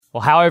Well,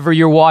 however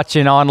you're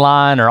watching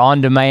online or on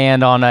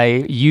demand on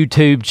a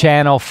YouTube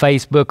channel,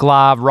 Facebook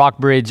Live,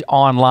 Rockbridge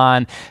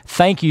Online,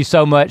 thank you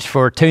so much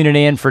for tuning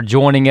in, for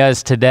joining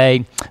us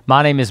today.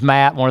 My name is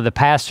Matt, one of the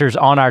pastors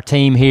on our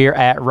team here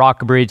at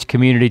Rockbridge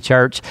Community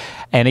Church.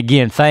 And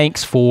again,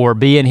 thanks for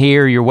being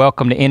here. You're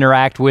welcome to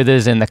interact with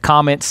us in the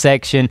comments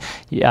section,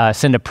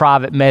 send a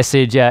private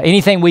message,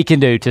 anything we can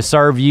do to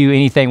serve you,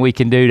 anything we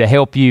can do to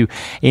help you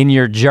in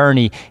your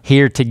journey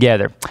here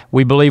together.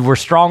 We believe we're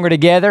stronger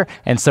together,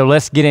 and so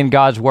let's get in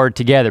God's Word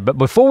together. But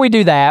before we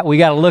do that, we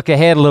got to look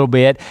ahead a little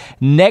bit.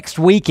 Next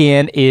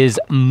weekend is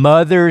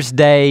Mother's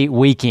Day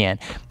weekend,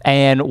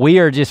 and we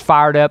are just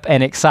fired up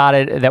and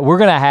excited that we're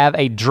going to have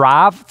a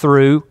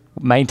drive-through,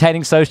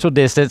 maintaining social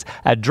distance,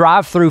 a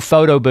drive-through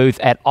photo booth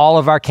at all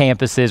of our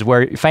campuses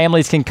where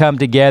families can come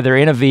together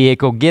in a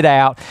vehicle, get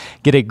out,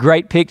 get a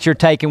great picture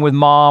taken with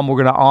mom.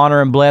 We're going to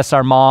honor and bless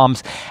our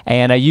moms,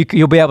 and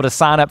you'll be able to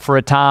sign up for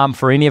a time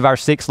for any of our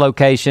 6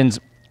 locations,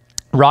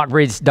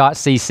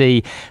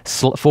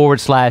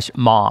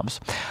 rockbridge.cc/moms.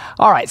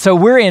 All right, so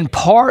we're in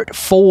part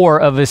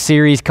 4 of a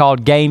series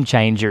called Game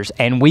Changers,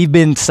 and we've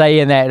been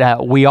saying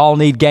that we all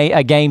need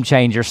a game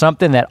changer,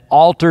 something that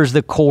alters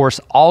the course,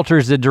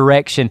 alters the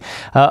direction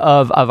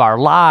of our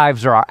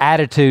lives or our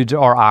attitudes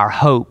or our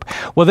hope.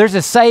 Well, there's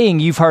a saying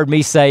you've heard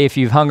me say if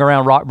you've hung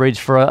around Rockbridge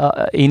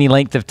for any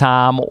length of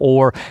time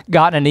or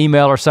gotten an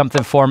email or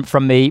something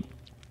from me,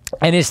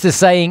 and it's the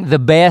saying, the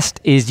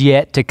best is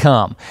yet to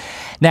come.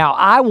 Now,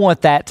 I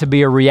want that to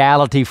be a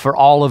reality for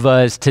all of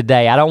us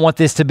today. I don't want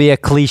this to be a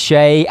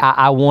cliche.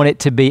 I want it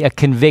to be a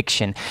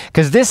conviction,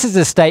 because this is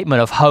a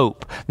statement of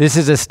hope. This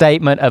is a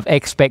statement of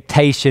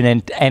expectation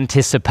and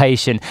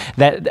anticipation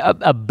that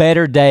a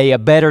better day, a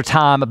better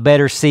time, a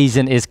better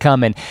season is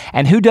coming.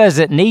 And who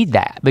doesn't need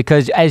that?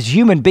 Because as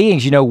human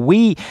beings,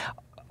 we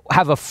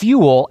have a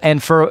fuel,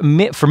 and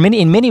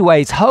in many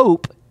ways,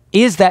 hope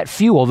is that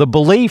fuel, the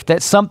belief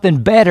that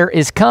something better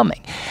is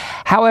coming.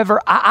 However,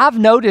 I've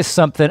noticed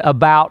something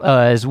about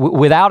us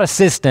without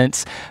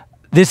assistance.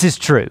 This is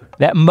true,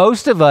 that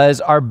most of us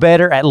are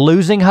better at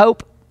losing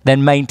hope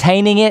than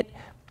maintaining it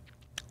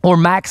or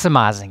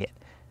maximizing it.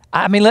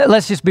 I mean,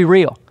 let's just be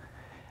real.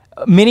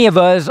 Many of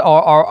us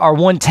are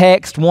one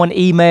text, one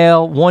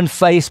email, one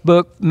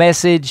Facebook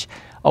message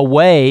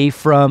away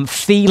from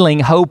feeling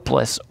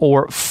hopeless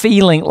or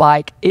feeling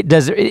like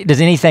does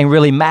anything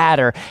really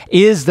matter?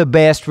 Is the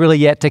best really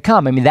yet to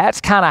come? I mean,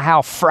 that's kind of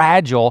how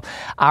fragile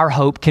our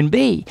hope can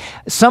be.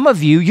 Some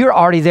of you're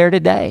already there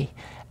today.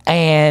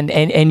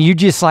 And you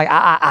just like,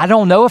 I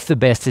don't know if the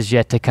best is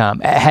yet to come.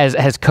 Has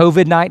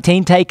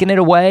COVID-19 taken it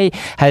away?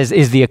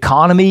 Is the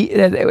economy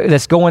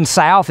that's going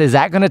south, is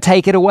that going to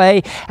take it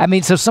away? I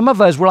mean, so some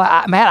of us were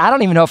like, man, I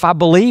don't even know if I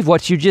believe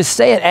what you just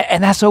said.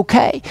 And that's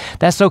okay.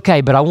 That's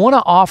okay. But I want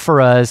to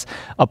offer us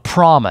a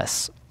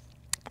promise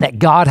that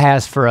God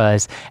has for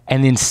us,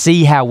 and then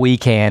see how we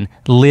can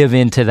live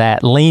into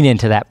that, lean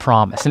into that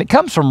promise. And it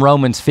comes from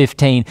Romans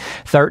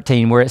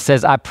 15:13, where it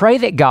says, I pray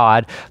that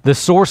God, the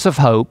source of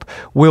hope,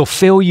 will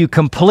fill you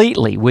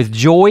completely with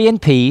joy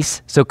and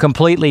peace, so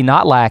completely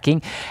not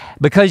lacking,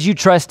 because you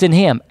trust in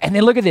Him. And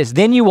then look at this.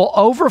 Then you will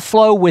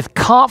overflow with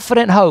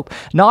confident hope,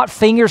 not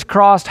fingers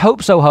crossed,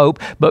 hope so hope,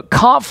 but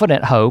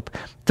confident hope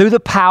through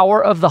the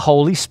power of the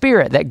Holy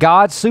Spirit, that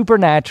God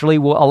supernaturally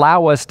will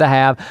allow us to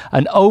have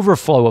an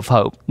overflow of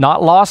hope,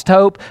 not lost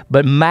hope,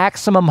 but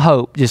maximum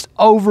hope, just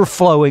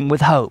overflowing with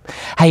hope.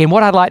 Hey, and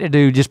what I'd like to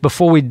do just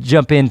before we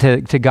jump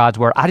into God's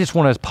Word, I just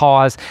want to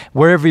pause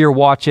wherever you're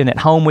watching, at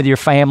home with your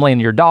family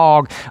and your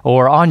dog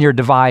or on your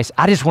device.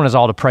 I just want us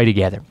all to pray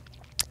together.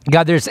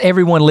 God, there's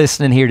everyone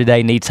listening here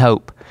today needs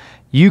hope.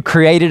 You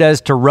created us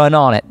to run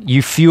on it.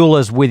 You fuel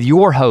us with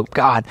your hope,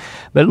 God.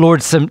 But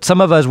Lord, some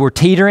of us were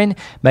teetering.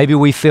 Maybe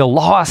we feel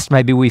lost.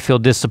 Maybe we feel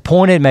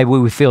disappointed. Maybe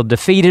we feel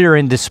defeated or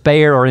in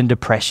despair or in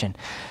depression.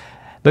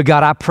 But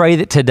God, I pray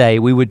that today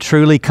we would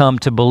truly come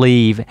to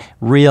believe,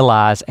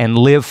 realize, and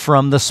live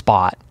from the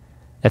spot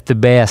that the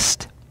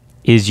best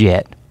is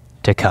yet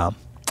to come.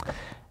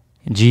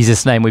 In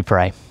Jesus' name we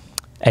pray.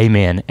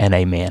 Amen and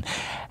amen.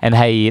 And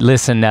hey,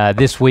 listen,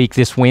 this week,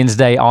 this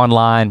Wednesday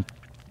online,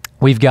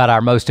 we've got our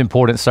most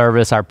important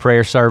service, our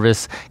prayer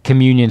service,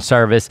 communion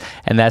service,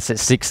 and that's at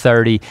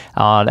 6:30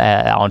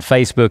 on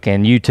Facebook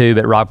and YouTube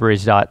at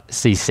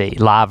rockbridge.cc,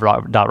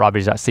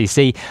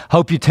 live.rockbridge.cc.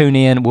 Hope you tune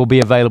in. We'll be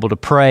available to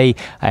pray,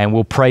 and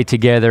we'll pray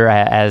together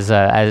as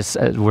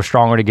we're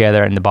stronger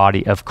together in the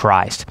body of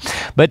Christ.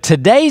 But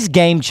today's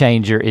game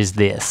changer is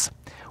this.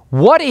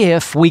 What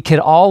if we could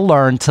all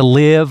learn to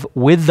live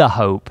with the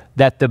hope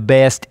that the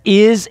best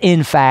is,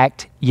 in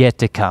fact, yet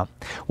to come?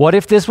 What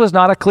if this was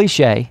not a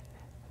cliche,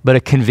 but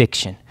a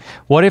conviction?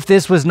 What if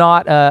this was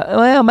not,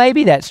 well,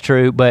 maybe that's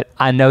true, but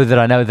I know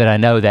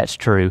that's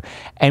true.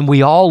 And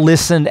we all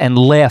listened and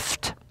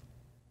left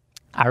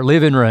our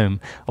living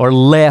room, or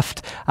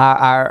left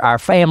our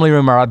family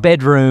room, or our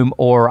bedroom,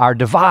 or our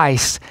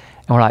device,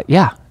 and we're like,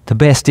 yeah, the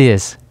best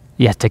is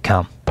yet to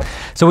come.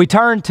 So we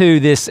turn to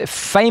this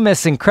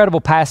famous,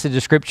 incredible passage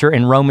of Scripture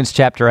in Romans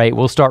chapter 8.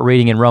 We'll start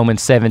reading in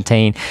Romans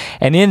 17.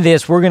 And in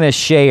this, we're going to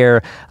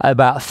share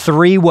about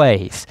 3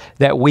 ways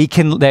that we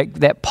can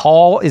that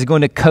Paul is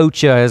going to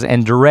coach us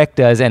and direct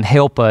us and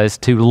help us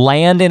to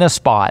land in a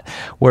spot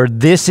where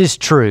this is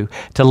true,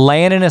 to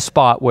land in a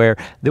spot where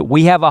that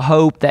we have a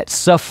hope that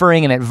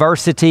suffering and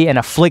adversity and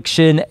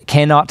affliction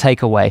cannot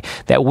take away,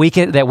 that we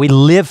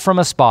live from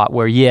a spot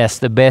where, yes,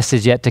 the best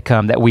is yet to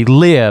come, that we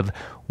live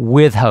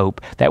with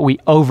hope, that we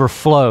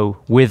overflow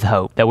with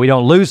hope, that we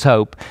don't lose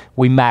hope,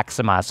 we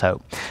maximize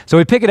hope. So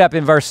we pick it up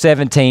in verse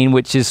 17,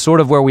 which is sort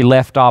of where we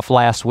left off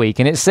last week.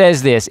 And it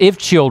says this: if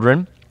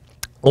children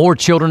or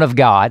children of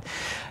God,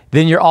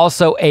 then you're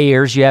also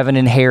heirs. You have an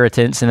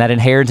inheritance, and that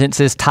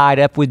inheritance is tied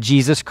up with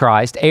Jesus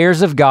Christ,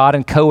 heirs of God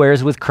and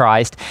co-heirs with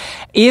Christ,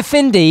 if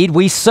indeed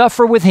we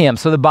suffer with him.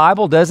 So the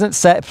Bible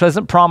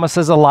doesn't promise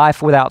us a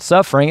life without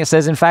suffering. It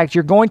says, in fact,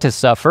 you're going to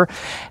suffer.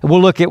 We'll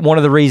look at one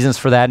of the reasons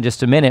for that in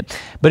just a minute.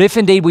 But if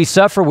indeed we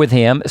suffer with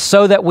him,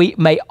 so that we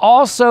may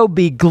also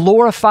be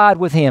glorified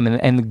with him.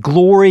 And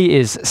glory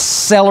is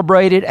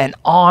celebrated and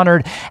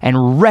honored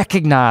and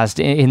recognized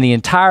in the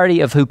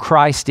entirety of who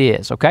Christ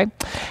is, okay?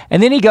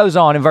 And then he goes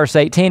on in verse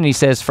 18, and he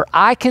says, for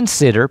I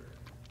consider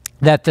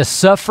that the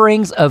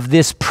sufferings of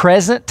this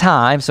present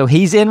time, so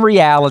he's in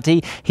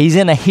reality, he's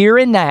in a here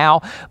and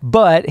now,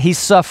 but he's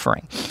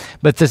suffering.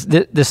 But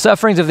the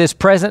sufferings of this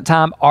present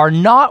time are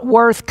not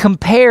worth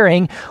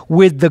comparing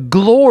with the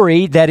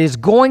glory that is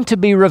going to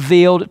be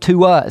revealed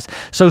to us.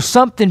 So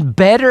something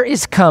better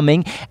is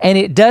coming, and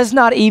it does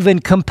not even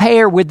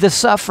compare with the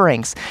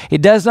sufferings.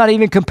 It does not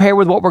even compare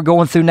with what we're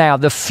going through now.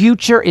 The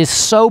future is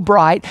so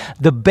bright.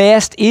 The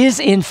best is,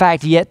 in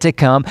fact, yet to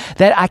come,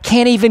 that I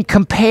can't even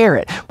compare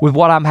it with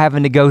what I'm having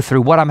to go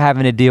through, what I'm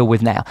having to deal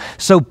with now.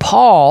 So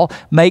Paul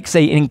makes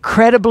an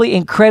incredibly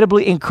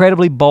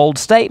bold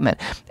statement.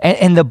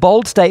 And the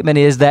bold statement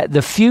is that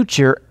the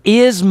future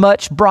is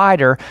much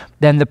brighter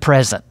than the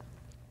present.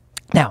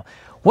 Now,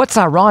 what's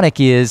ironic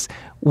is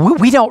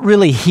we don't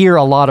really hear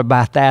a lot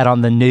about that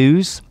on the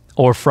news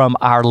or from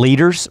our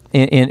leaders,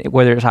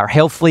 whether it's our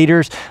health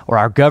leaders or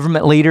our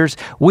government leaders.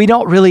 We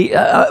don't really,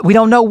 we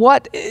don't know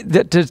what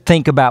to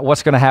think about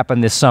what's going to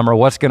happen this summer,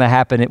 what's going to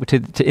happen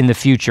in the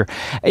future.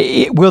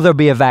 Will there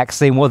be a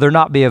vaccine? Will there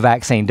not be a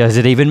vaccine? Does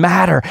it even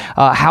matter?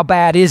 How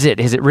bad is it?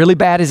 Is it really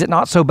bad? Is it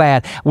not so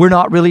bad? We're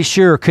not really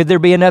sure. Could there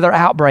be another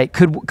outbreak?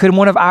 Could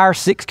one of our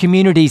 6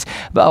 communities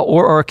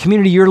or a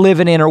community you're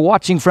living in or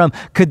watching from,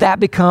 could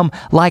that become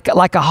like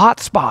a hot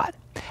spot?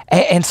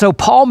 And so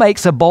Paul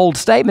makes a bold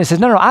statement. He says,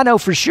 no, I know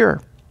for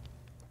sure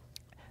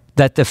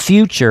that the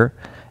future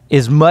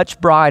is much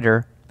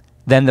brighter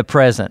than the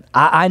present.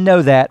 I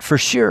know that for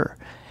sure.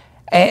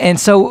 And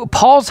so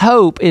Paul's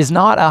hope is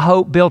not a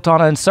hope built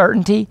on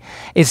uncertainty.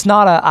 It's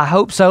not I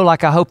hope so,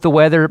 like I hope the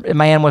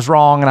weatherman was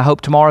wrong and I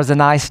hope tomorrow's a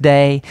nice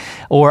day.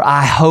 Or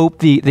I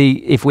hope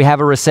if we have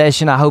a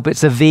recession, I hope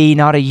it's a V,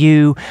 not a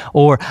U.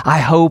 Or I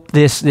hope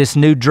this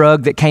new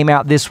drug that came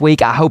out this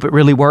week, I hope it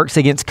really works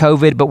against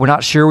COVID, but we're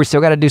not sure. We still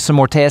got to do some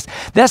more tests.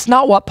 That's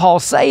not what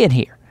Paul's saying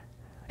here.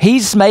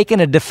 He's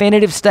making a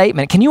definitive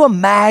statement. Can you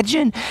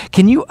imagine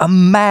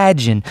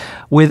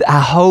with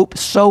a hope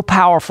so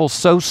powerful,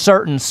 so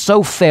certain,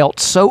 so felt,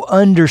 so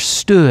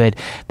understood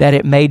that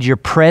it made your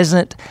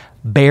present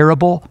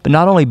bearable, but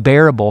not only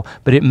bearable,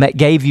 but it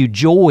gave you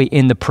joy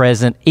in the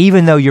present,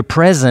 even though your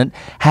present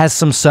has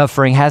some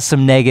suffering, has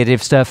some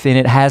negative stuff in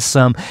it, has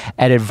some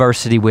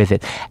adversity with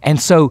it. And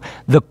so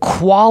the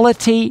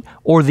quality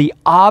or the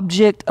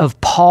object of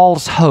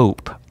Paul's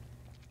hope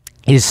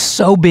is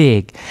so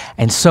big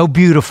and so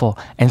beautiful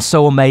and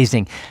so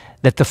amazing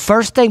that the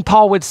first thing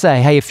Paul would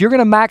say, hey, if you're going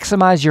to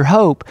maximize your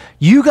hope,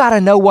 you got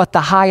to know what the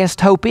highest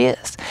hope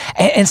is.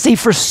 And see,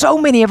 for so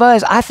many of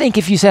us, I think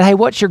if you said, hey,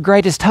 what's your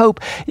greatest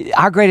hope?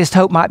 Our greatest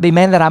hope might be,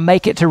 man, that I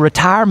make it to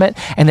retirement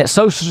and that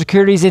Social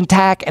Security is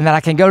intact and that I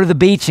can go to the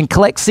beach and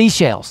collect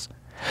seashells.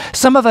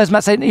 Some of us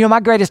might say, my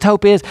greatest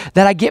hope is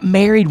that I get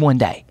married one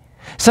day.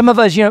 Some of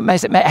us, may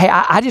say, hey,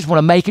 I just want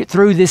to make it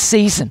through this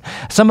season.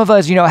 Some of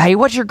us, hey,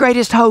 what's your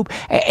greatest hope?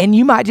 And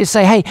you might just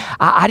say, hey,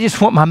 I just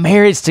want my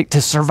marriage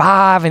to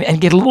survive and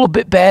get a little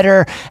bit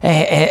better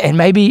and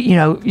maybe,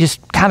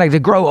 just kind of to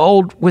grow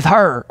old with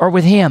her or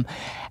with him.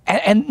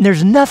 And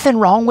there's nothing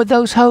wrong with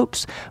those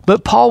hopes.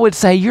 But Paul would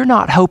say, you're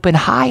not hoping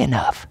high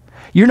enough.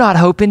 You're not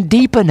hoping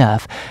deep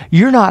enough.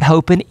 You're not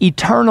hoping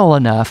eternal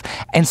enough.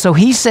 And so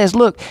he says,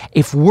 look,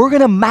 if we're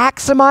going to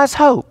maximize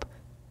hope,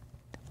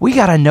 we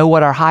got to know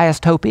what our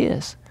highest hope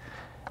is.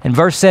 And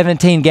verse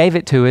 17 gave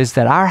it to us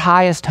that our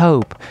highest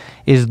hope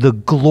is the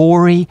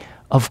glory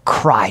of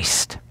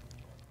Christ.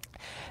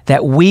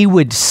 That we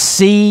would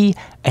see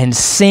and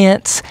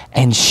sense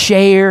and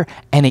share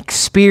and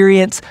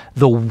experience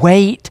the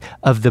weight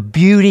of the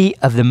beauty,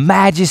 of the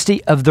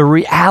majesty, of the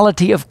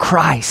reality of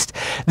Christ.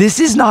 This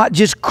is not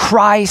just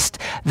Christ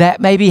that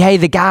maybe, hey,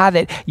 the guy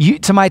that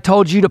somebody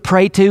told you to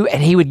pray to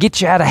and he would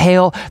get you out of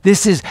hell.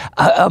 This is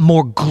a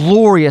more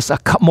glorious,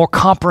 more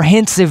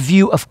comprehensive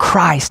view of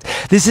Christ.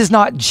 This is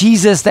not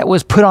Jesus that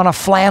was put on a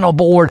flannel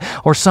board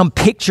or some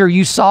picture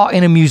you saw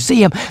in a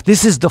museum.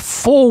 This is the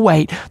full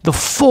weight, the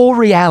full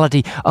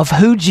reality of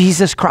who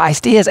Jesus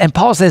Christ is. And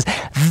Paul says,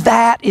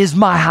 that is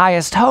my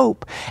highest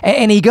hope.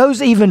 And he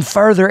goes even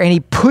further and he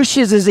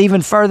pushes us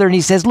even further and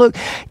he says, look,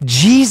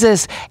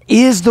 Jesus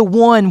is the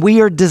one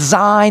we are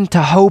designed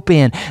to hope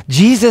in.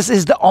 Jesus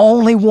is the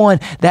only one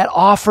that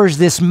offers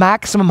this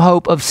maximum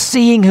hope of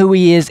seeing who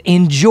he is,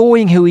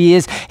 enjoying who he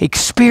is,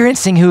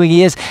 experiencing who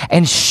he is,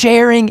 and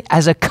sharing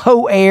as a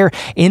co-heir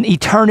in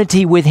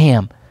eternity with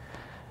him.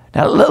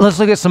 Now, let's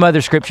look at some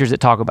other scriptures that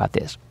talk about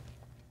this.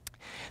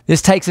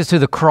 This takes us to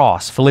the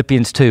cross,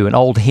 Philippians 2, an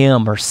old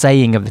hymn or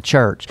saying of the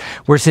church,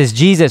 where it says,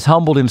 Jesus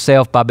humbled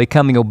himself by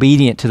becoming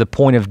obedient to the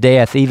point of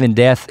death, even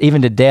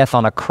to death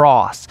on a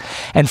cross.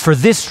 And for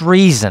this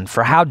reason,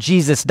 for how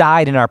Jesus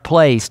died in our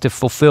place to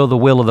fulfill the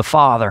will of the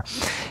Father,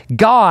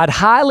 God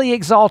highly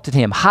exalted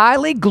him,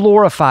 highly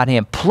glorified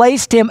him,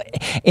 placed him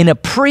in a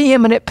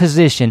preeminent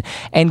position,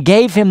 and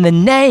gave him the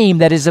name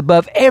that is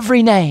above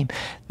every name.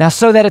 Now,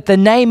 so that at the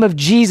name of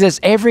Jesus,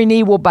 every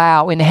knee will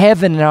bow in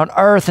heaven and on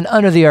earth and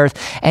under the earth,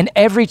 and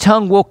every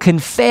tongue will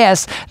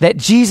confess that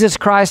Jesus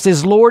Christ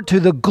is Lord,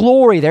 to the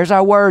glory, there's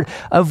our word,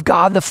 of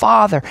God the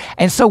Father.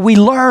 And so we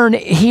learn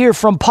here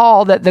from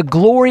Paul that the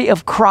glory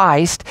of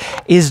Christ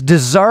is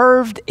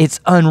deserved, it's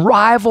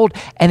unrivaled,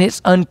 and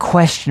it's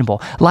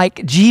unquestionable.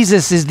 Like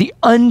Jesus is the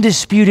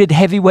undisputed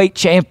heavyweight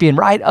champion,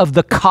 right, of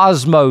the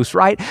cosmos,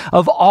 right,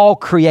 of all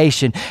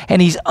creation.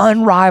 And he's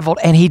unrivaled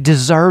and he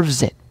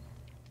deserves it.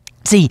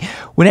 See,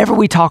 whenever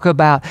we talk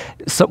about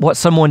what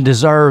someone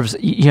deserves,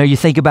 you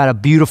think about a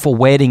beautiful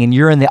wedding and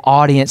you're in the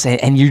audience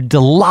and you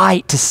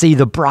delight to see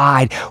the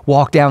bride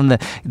walk down the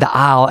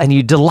aisle, and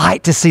you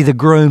delight to see the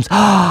grooms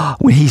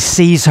when he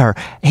sees her.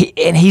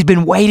 He's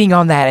been waiting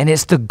on that, and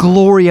it's the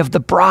glory of the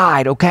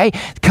bride, okay?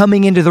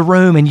 Coming into the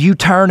room, and you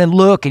turn and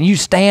look and you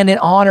stand in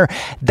honor.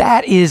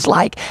 That is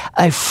like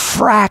a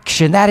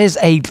fraction. That is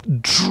a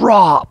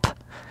drop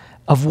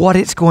of what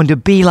it's going to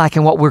be like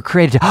and what we're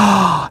created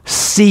to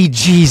see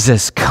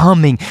Jesus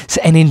coming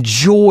and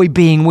enjoy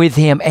being with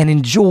him and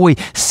enjoy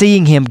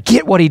seeing him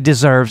get what he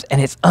deserves. And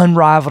it's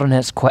unrivaled and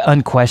it's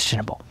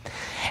unquestionable.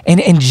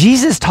 And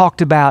Jesus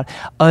talked about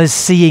us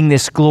seeing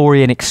this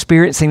glory and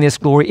experiencing this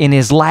glory in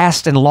his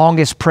last and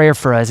longest prayer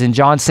for us in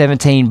John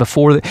 17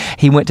 before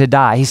he went to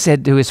die. He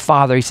said to his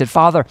Father, he said,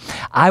 Father,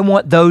 I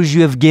want those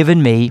you have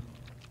given me,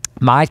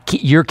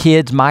 your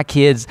kids, my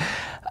kids,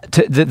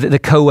 to the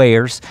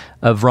co-heirs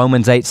of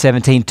Romans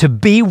 8:17, to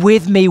be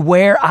with me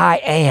where I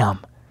am,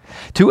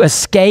 to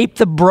escape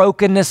the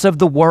brokenness of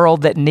the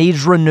world that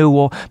needs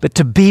renewal, but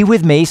to be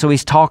with me. So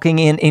he's talking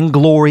in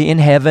glory, in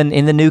heaven,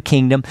 in the new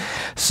kingdom,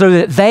 so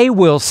that they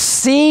will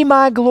see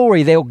my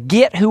glory. They'll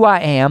get who I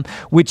am,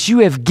 which you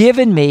have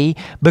given me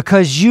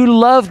because you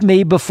loved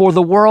me before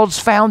the world's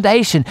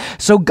foundation.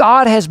 So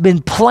God has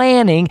been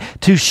planning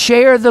to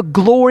share the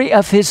glory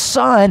of his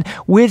Son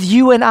with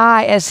you and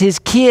I as his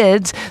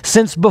kids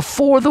since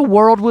before the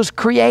world was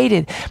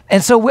created.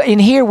 And so in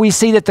here we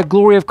see that the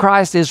glory of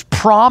Christ is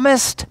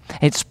promised,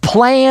 it's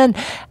planned,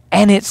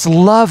 and it's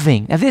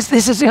loving. Now this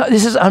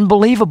is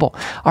unbelievable.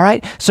 All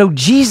right. So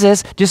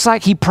Jesus, just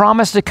like he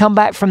promised to come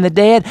back from the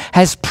dead,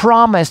 has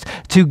promised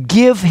to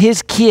give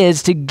his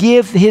kids, to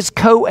give his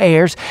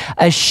co-heirs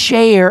a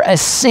share, a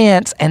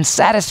sense, and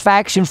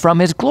satisfaction from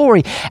his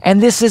glory.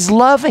 And this is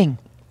loving.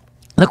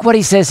 Look what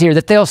he says here,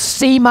 that they'll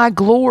see my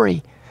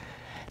glory.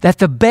 That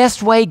the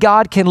best way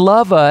God can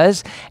love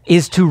us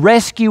is to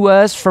rescue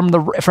us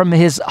from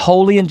his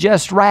holy and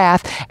just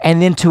wrath,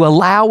 and then to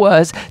allow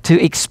us to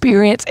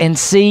experience and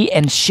see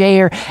and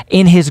share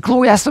in his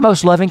glory. That's the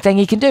most loving thing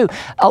he can do.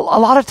 A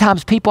lot of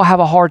times people have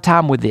a hard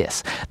time with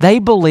this. They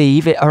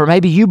believe, or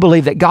maybe you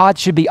believe, that God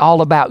should be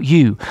all about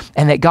you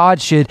and that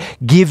God should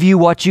give you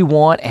what you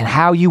want and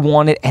how you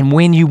want it and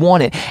when you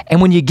want it.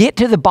 And when you get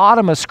to the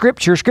bottom of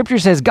Scripture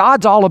says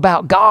God's all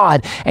about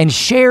God and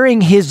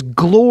sharing his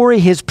glory,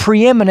 his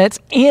preeminence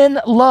in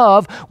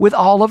love with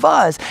all of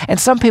us. And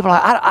some people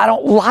are like, I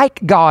don't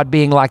like God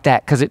being like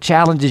that because it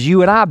challenges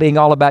you and I being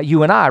all about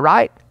you and I,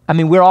 right? I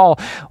mean, we're all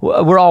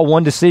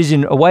one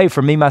decision away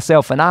from me,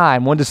 myself, and I,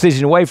 and one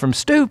decision away from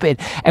stupid.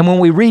 And when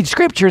we read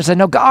Scripture and say,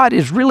 no, God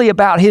is really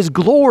about his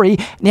glory,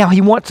 now he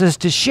wants us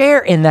to share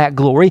in that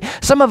glory.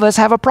 Some of us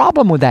have a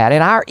problem with that,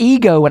 and our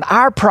ego and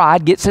our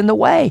pride gets in the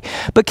way.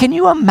 But can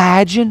you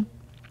imagine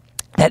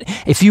that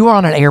if you were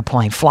on an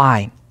airplane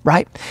flying,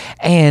 right?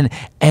 And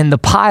the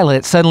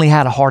pilot suddenly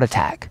had a heart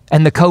attack,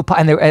 and the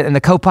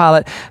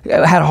co-pilot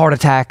had a heart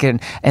attack, and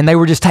they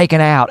were just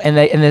taken out. And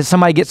then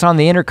somebody gets on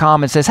the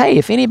intercom and says, "Hey,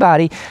 if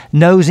anybody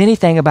knows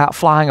anything about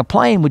flying a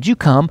plane, would you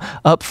come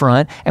up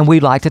front and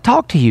we'd like to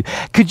talk to you?"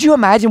 Could you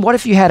imagine what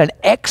if you had an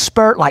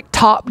expert like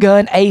Top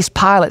Gun ace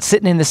pilot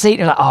sitting in the seat and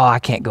you're like, "Oh, I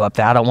can't go up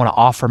there. I don't want to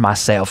offer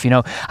myself.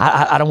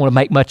 I don't want to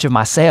make much of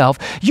myself."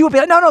 You would be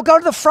like, "No, go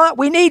to the front.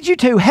 We need you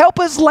to help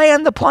us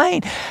land the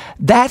plane."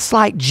 That's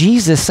like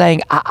Jesus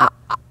saying,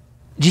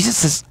 Jesus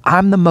says,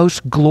 "I'm the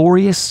most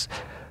glorious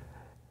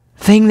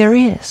thing there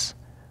is.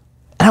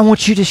 And I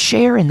want you to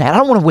share in that. I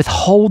don't want to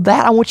withhold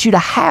that. I want you to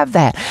have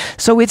that."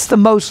 So it's the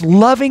most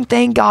loving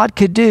thing God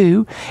could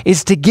do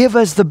is to give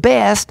us the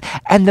best,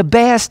 and the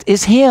best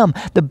is Him.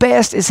 The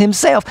best is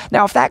Himself.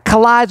 Now, if that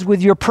collides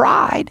with your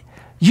pride,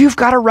 you've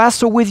got to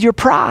wrestle with your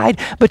pride,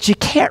 but you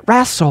can't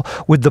wrestle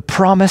with the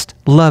promised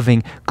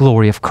loving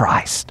glory of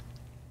Christ.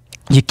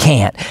 You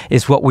can't.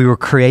 It's what we were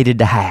created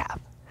to have.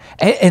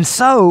 And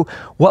so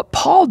what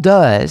Paul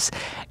does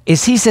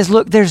is he says,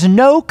 look, there's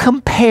no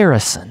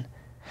comparison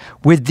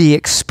with the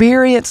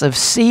experience of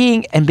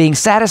seeing and being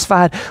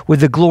satisfied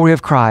with the glory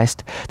of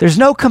Christ. There's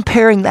no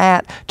comparing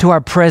that to our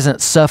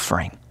present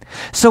suffering.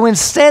 So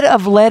instead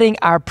of letting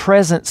our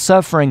present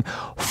suffering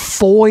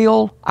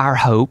foil our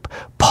hope,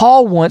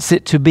 Paul wants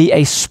it to be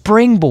a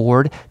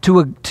springboard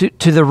to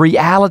the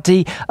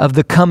reality of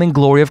the coming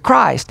glory of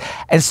Christ.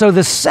 And so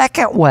the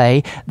second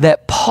way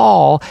that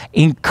Paul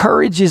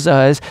encourages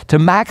us to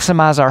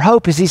maximize our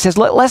hope is he says,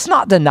 let's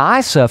not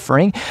deny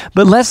suffering,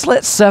 but let's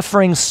let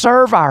suffering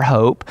serve our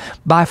hope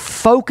by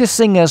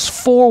focusing us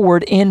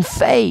forward in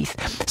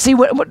faith. See,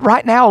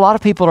 right now, a lot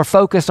of people are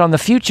focused on the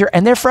future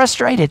and they're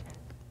frustrated.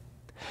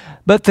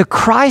 But the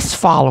Christ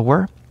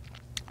follower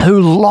who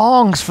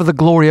longs for the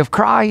glory of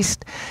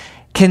Christ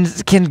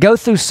can go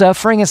through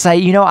suffering and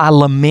say, I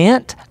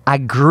lament, I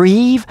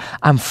grieve,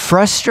 I'm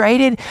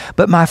frustrated,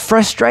 but my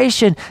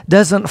frustration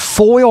doesn't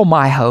foil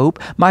my hope.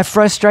 My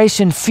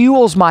frustration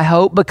fuels my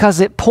hope because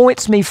it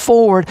points me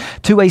forward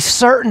to a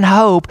certain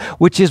hope,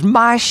 which is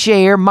my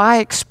share, my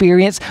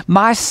experience,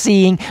 my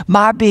seeing,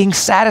 my being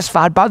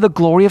satisfied by the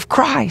glory of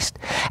Christ.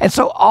 And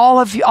so all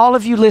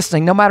of you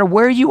listening, no matter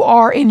where you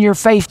are in your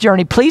faith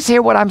journey, please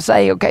hear what I'm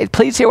saying, okay?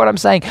 Please hear what I'm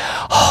saying.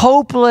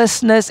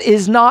 Hopelessness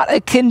is not a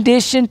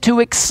condition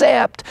to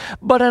accept,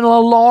 but an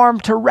alarm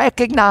to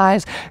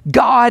recognize.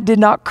 God did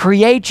not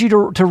create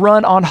you to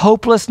run on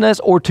hopelessness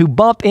or to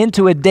bump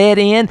into a dead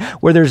end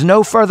where there's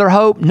no further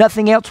hope,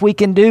 nothing else we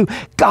can do.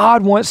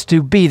 God wants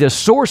to be the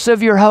source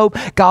of your hope.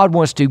 God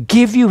wants to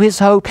give you His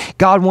hope.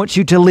 God wants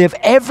you to live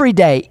every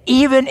day,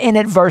 even in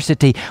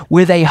adversity,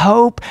 with a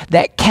hope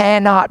that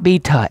cannot be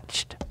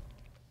touched.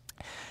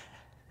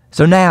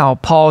 So now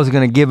Paul is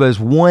going to give us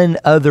one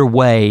other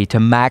way to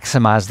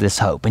maximize this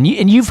hope. And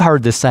you've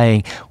heard the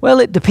saying, well,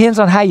 it depends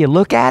on how you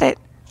look at it.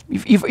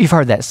 You've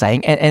heard that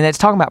saying, and it's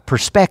talking about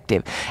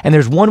perspective. And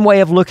there's one way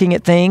of looking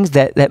at things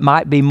that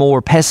might be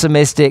more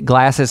pessimistic,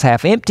 glasses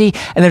half empty,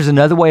 and there's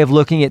another way of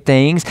looking at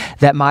things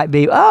that might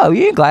be,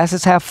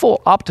 glasses half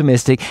full,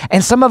 optimistic.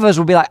 And some of us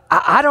will be like,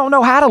 I don't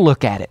know how to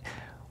look at it.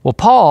 Well,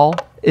 Paul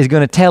is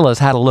going to tell us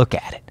how to look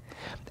at it.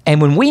 And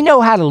when we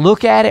know how to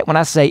look at it, when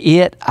I say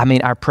it, I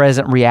mean our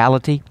present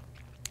reality,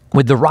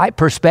 with the right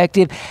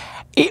perspective,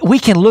 we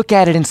can look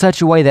at it in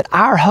such a way that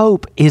our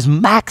hope is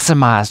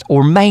maximized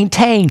or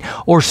maintained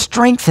or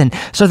strengthened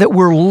so that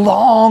we're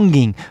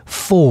longing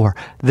for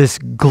this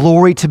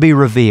glory to be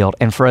revealed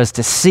and for us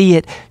to see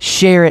it,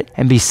 share it,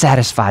 and be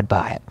satisfied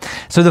by it.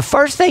 So the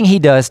first thing he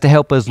does to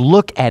help us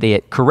look at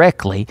it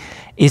correctly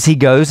is he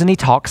goes and he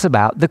talks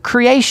about the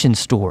creation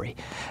story,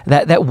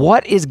 that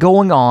what is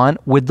going on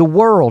with the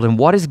world and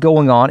what is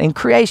going on in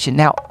creation.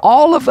 Now,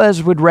 all of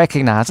us would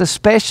recognize,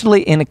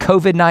 especially in a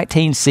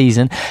COVID-19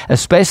 season,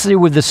 especially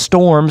with the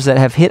storms that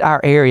have hit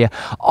our area,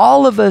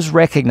 all of us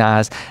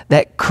recognize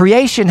that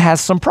creation has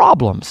some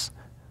problems.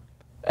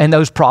 And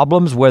those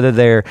problems, whether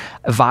they're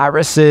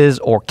viruses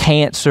or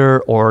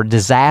cancer or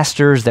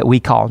disasters that we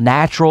call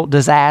natural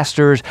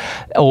disasters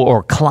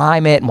or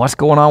climate and what's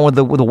going on with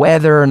the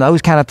weather and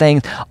those kind of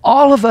things,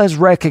 all of us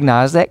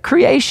recognize that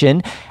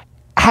creation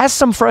has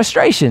some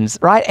frustrations,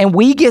 right? And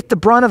we get the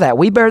brunt of that.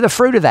 We bear the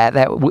fruit of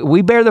that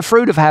we bear the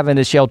fruit of having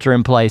to shelter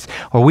in place,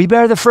 or we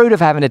bear the fruit of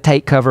having to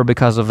take cover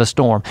because of a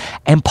storm.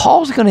 And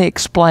Paul's going to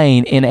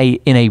explain in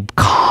a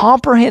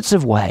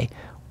comprehensive way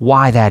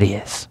why that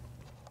is.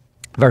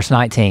 Verse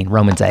 19,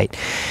 Romans 8.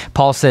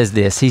 Paul says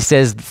this. He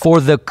says, "For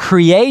the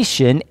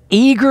creation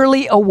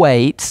eagerly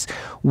awaits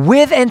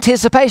with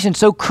anticipation."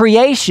 So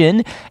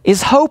creation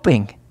is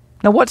hoping.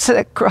 Now, what's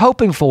it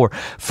hoping for?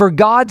 For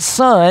God's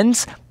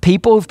sons,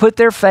 people who've put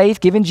their faith,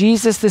 given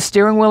Jesus the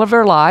steering wheel of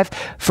their life,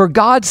 for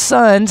God's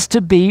sons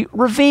to be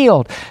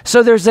revealed.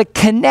 So there's a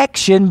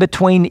connection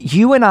between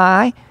you and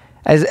I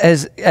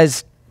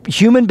as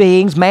human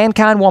beings,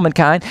 mankind,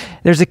 womankind,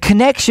 there's a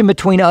connection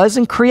between us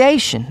and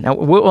creation. Now,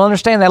 we'll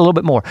understand that a little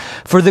bit more.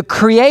 For the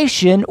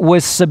creation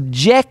was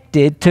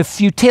subjected to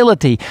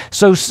futility.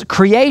 So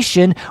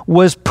creation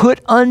was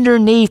put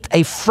underneath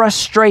a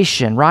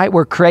frustration, right?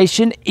 Where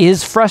creation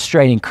is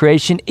frustrating.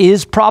 Creation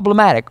is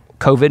problematic.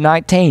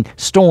 COVID-19,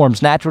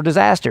 storms, natural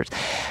disasters.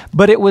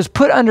 But it was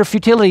put under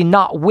futility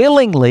not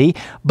willingly,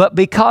 but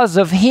because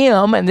of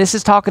Him, and this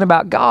is talking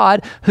about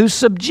God, who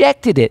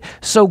subjected it.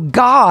 So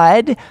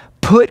God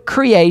put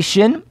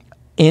creation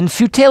in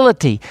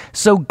futility.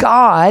 So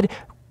God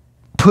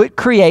put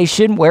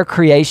creation where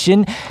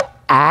creation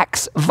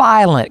acts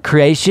violent.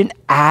 Creation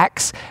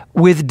acts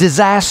with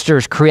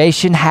disasters.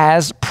 Creation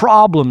has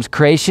problems.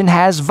 Creation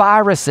has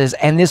viruses.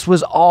 And this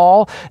was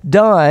all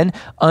done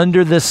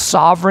under the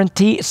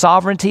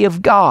sovereignty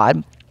of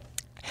God.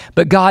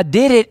 But God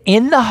did it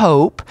in the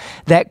hope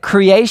that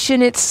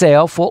creation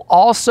itself will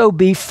also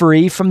be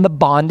free from the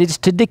bondage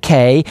to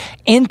decay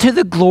into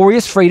the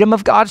glorious freedom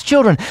of God's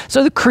children.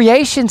 So the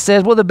creation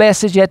says, well, the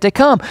best is yet to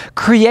come.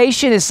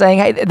 Creation is saying,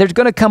 hey, there's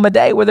going to come a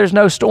day where there's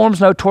no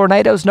storms, no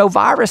tornadoes, no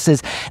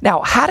viruses.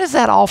 Now, how does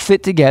that all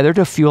fit together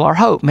to fuel our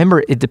hope?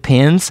 Remember, it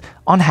depends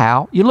on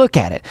how you look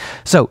at it.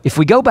 So if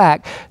we go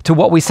back to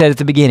what we said at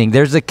the beginning,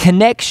 there's a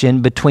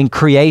connection between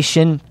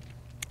creation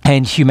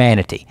and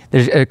humanity.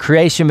 There's a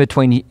connection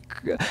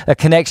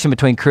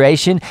between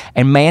creation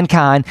and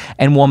mankind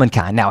and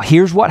womankind. Now,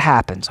 here's what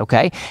happens,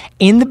 okay?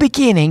 In the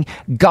beginning,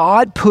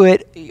 God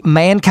put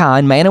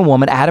mankind, man and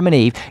woman, Adam and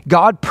Eve,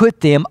 God put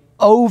them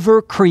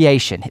over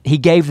creation. He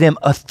gave them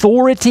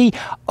authority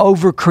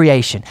over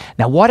creation.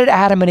 Now, what did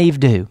Adam and Eve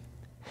do?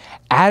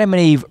 Adam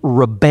and Eve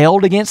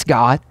rebelled against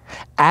God.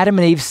 Adam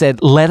and Eve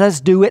said, let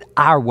us do it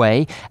our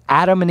way.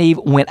 Adam and Eve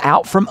went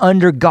out from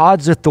under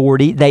God's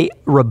authority. They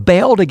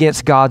rebelled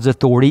against God's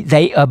authority.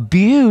 They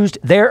abused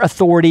their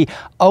authority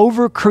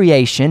over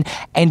creation.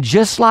 And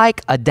just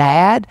like a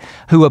dad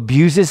who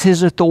abuses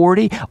his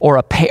authority,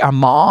 or a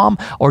mom,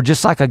 or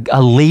just like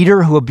a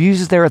leader who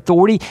abuses their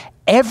authority,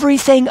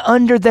 everything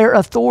under their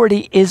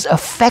authority is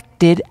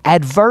affected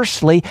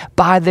adversely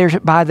by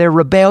their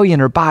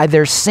rebellion or by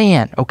their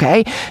sin.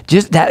 Okay,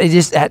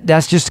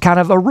 that's just kind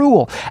of a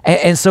rule,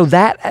 and so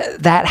that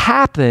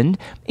happened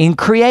in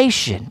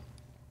creation.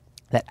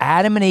 That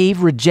Adam and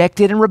Eve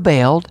rejected and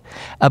rebelled,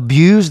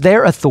 abused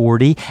their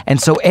authority, and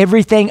so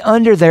everything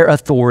under their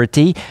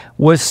authority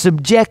was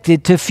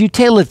subjected to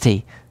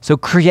futility. So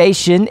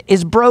creation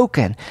is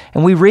broken.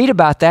 And we read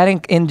about that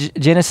in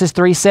Genesis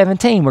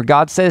 3:17, where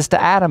God says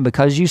to Adam,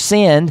 because you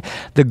sinned,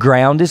 the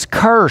ground is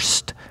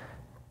cursed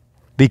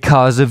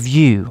because of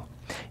you.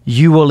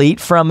 You will eat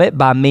from it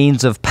by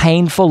means of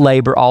painful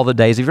labor all the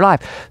days of your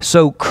life.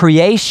 So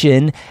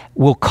creation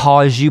will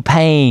cause you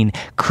pain.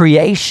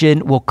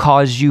 Creation will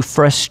cause you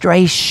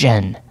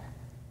frustration.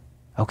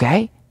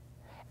 Okay?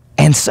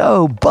 And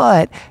so,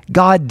 but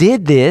God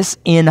did this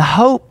in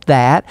hope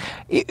that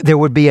there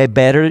would be a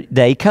better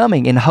day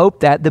coming, in hope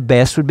that the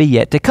best would be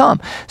yet to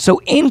come. So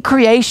in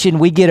creation,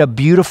 we get a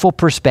beautiful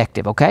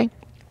perspective, okay?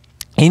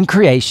 In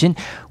creation,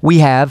 we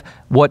have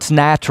what's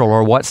natural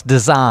or what's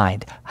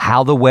designed,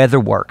 how the weather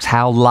works,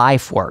 how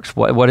life works,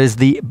 what is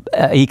the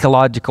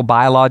ecological,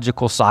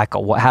 biological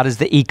cycle, how does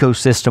the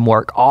ecosystem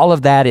work. All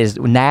of that is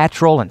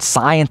natural, and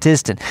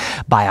scientists and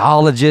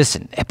biologists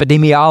and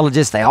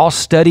epidemiologists, they all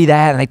study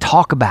that and they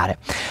talk about it.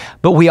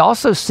 But we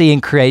also see in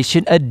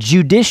creation a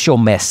judicial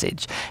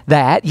message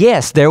that,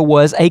 yes, there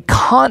was a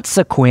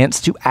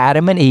consequence to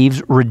Adam and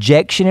Eve's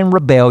rejection and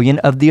rebellion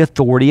of the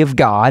authority of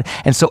God.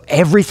 And so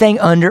everything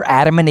under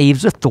Adam and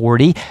Eve's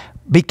authority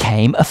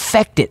became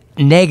affected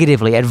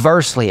negatively,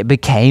 adversely. It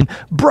became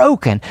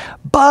broken.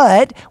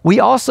 But we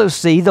also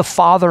see the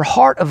Father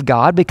heart of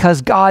God,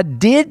 because God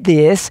did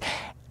this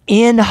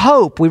in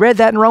hope. We read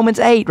that in Romans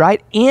 8,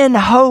 right? In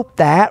hope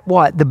that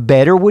what? The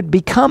better would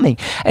be coming.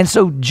 And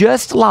so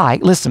just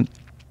like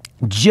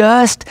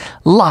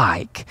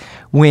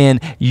when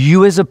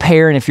you as a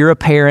parent, if you're a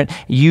parent,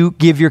 you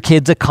give your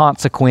kids a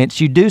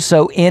consequence, you do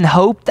so in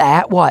hope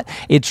that what?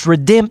 It's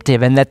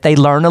redemptive, and that they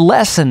learn a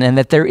lesson, and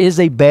that there is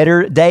a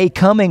better day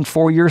coming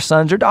for your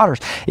sons or daughters.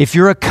 If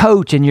you're a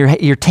coach and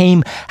your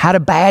team had a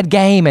bad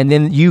game, and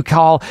then you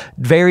call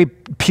very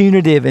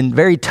punitive and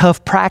very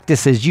tough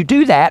practices, you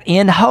do that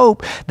in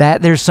hope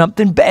that there's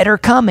something better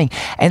coming.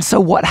 And so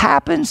what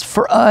happens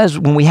for us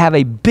when we have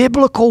a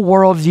biblical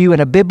worldview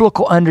and a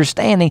biblical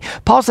understanding,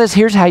 Paul says,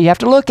 here's how you have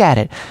to look at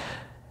it.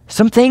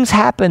 Some things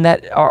happen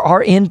that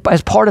are in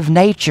as part of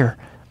nature,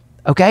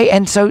 okay?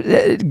 And so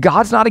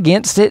God's not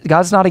against it.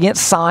 God's not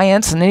against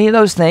science and any of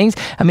those things.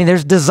 I mean,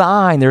 there's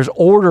design, there's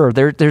order,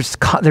 there's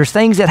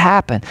things that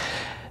happen.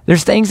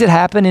 There's things that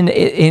happen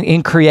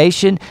in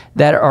creation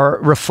that are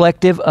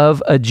reflective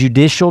of a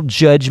judicial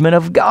judgment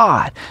of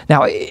God.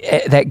 Now,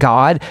 that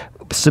God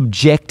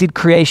subjected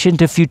creation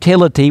to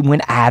futility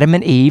when Adam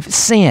and Eve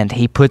sinned.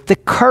 He put the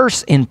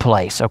curse in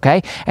place,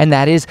 okay? And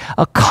that is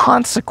a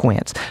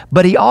consequence.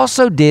 But he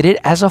also did it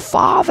as a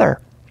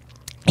father.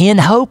 in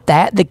hope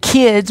that the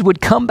kids would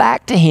come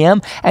back to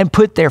him and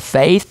put their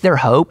faith, their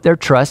hope, their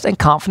trust, and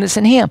confidence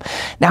in him.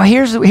 Now,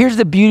 here's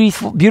the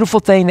beautiful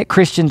thing that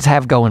Christians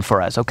have going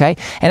for us, okay?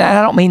 And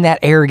I don't mean that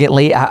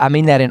arrogantly. I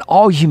mean that in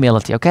all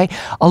humility, okay?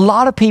 A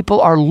lot of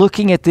people are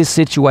looking at this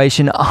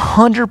situation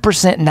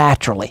 100%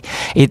 naturally.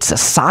 It's a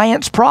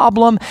science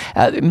problem,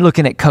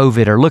 looking at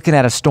COVID or looking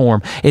at a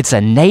storm. It's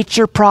a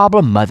nature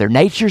problem. Mother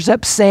Nature's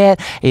upset.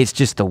 It's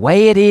just the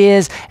way it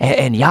is,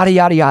 and yada,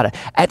 yada, yada.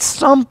 At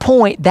some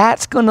point,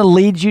 that's going to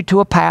lead you to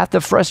a path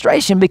of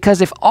frustration,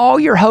 because if all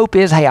your hope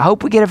is, hey, I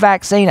hope we get a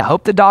vaccine, I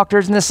hope the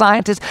doctors and the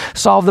scientists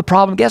solve the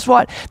problem, guess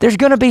what? There's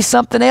going to be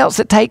something else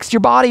that takes your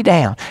body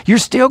down. You're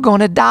still going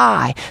to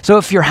die. So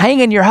if you're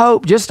hanging your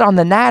hope just on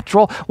the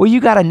natural, well,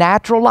 you got a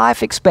natural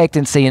life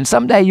expectancy, and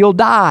someday you'll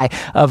die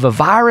of a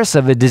virus,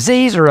 of a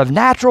disease, or of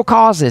natural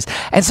causes.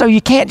 And so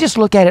you can't just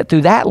look at it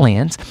through that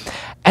lens.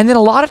 And then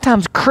a lot of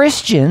times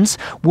Christians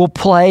will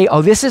play,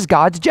 oh, this is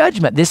God's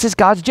judgment. This is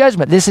God's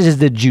judgment. This is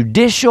the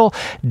judicial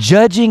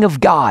judging of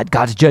God.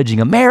 God's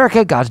judging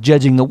America. God's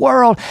judging the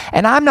world.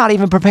 And I'm not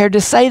even prepared to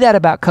say that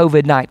about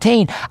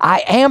COVID-19.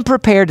 I am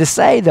prepared to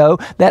say, though,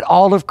 that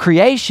all of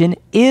creation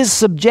is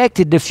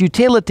subjected to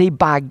futility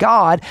by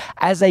God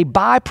as a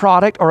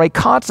byproduct or a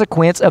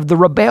consequence of the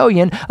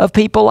rebellion of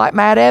people like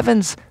Matt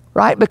Evans.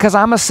 Right? Because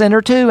I'm a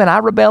sinner too, and I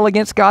rebel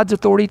against God's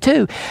authority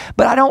too.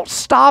 But I don't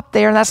stop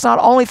there, and that's not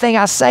the only thing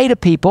I say to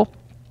people,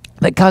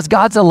 because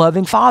God's a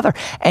loving Father.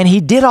 And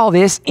He did all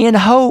this in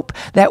hope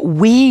that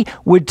we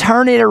would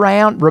turn it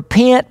around,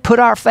 repent, put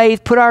our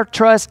faith, put our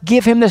trust,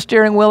 give Him the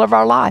steering wheel of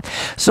our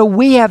life. So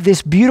we have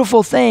this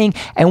beautiful thing,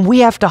 and we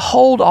have to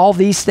hold all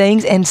these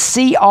things and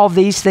see all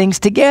these things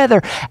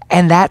together.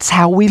 And that's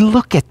how we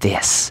look at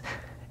this.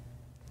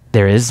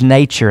 There is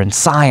nature and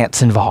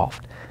science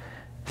involved.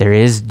 There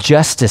is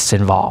justice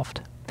involved,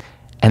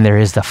 and there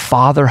is the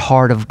Father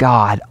heart of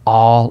God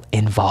all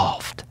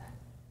involved.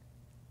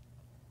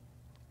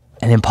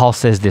 And then Paul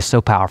says this,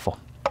 so powerful.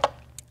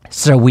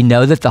 So we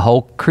know that the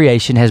whole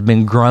creation has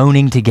been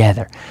groaning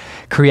together.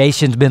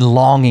 Creation's been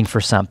longing for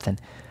something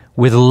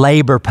with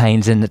labor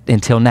pains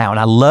until now.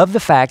 And I love the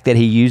fact that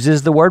he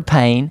uses the word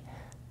pain,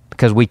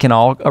 because we can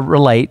all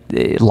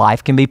relate.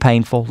 Life can be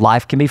painful.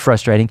 Life can be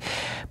frustrating.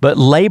 But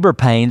labor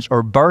pains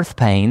or birth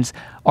pains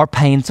are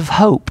pains of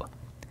hope.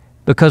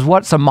 Because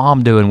what's a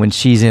mom doing when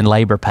she's in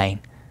labor pain?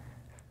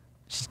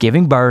 She's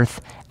giving birth,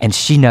 and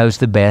she knows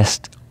the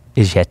best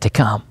is yet to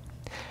come.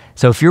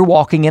 So if you're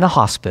walking in a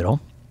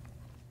hospital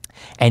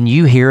and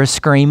you hear a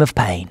scream of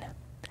pain,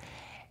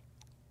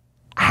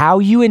 how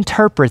you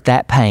interpret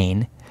that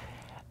pain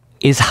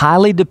is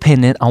highly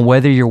dependent on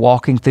whether you're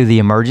walking through the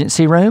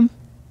emergency room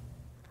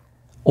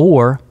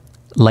or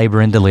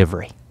labor and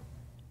delivery.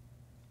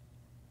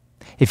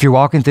 If you're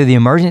walking through the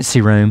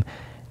emergency room,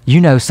 you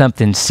know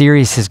something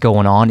serious is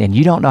going on, and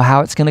you don't know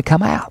how it's going to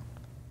come out.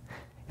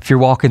 If you're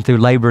walking through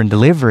labor and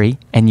delivery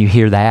and you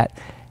hear that,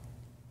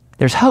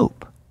 there's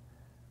hope.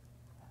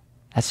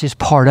 That's just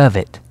part of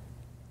it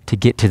to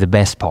get to the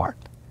best part.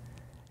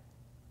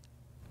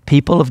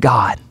 People of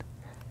God,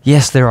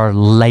 yes, there are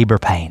labor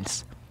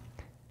pains,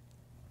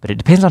 but it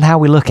depends on how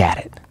we look at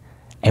it.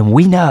 And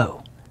we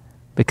know,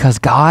 because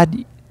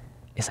God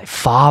is a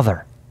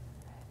Father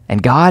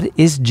and God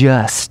is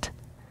just,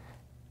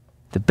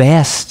 the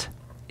best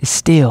is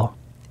still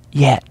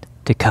yet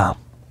to come.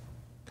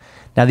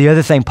 Now, the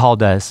other thing Paul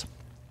does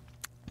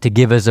to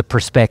give us a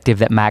perspective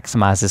that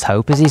maximizes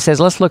hope is he says,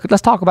 let's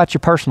talk about your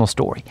personal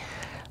story.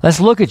 Let's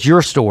look at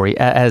your story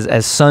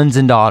as sons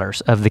and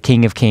daughters of the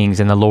King of Kings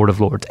and the Lord of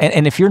Lords.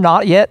 And if you're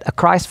not yet a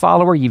Christ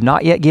follower, you've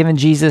not yet given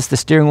Jesus the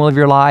steering wheel of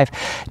your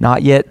life,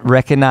 not yet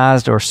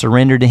recognized or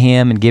surrendered to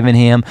Him and given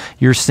Him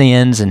your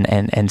sins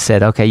and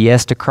said, okay,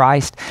 yes to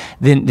Christ,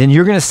 then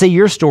you're going to see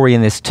your story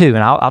in this too. And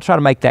I'll try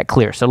to make that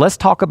clear. So let's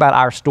talk about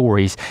our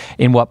stories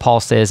in what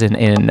Paul says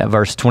in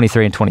verse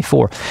 23 and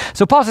 24.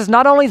 So Paul says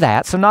not only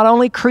that, so not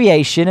only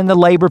creation and the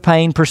labor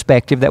pain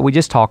perspective that we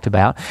just talked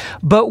about,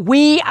 but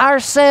we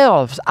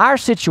ourselves, our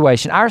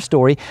situation, our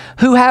story,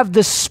 who have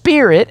the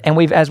Spirit, and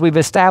as we've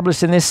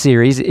established in this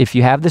series, if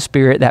you have the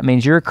Spirit, that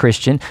means you're a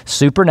Christian,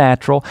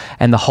 supernatural,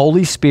 and the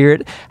Holy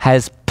Spirit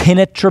has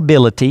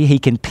penetrability. He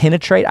can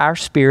penetrate our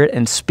spirit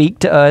and speak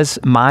to us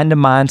mind to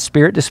mind,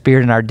 spirit to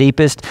spirit in our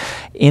deepest,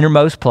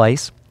 innermost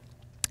place.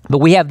 But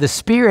we have the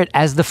Spirit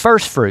as the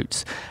first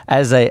fruits,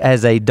 as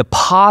a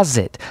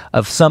deposit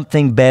of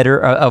something better,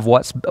 of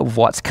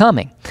what's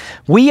coming.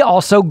 We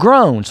also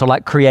groan. So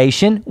like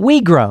creation, we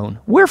groan.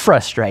 We're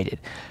frustrated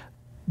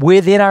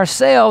within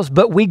ourselves,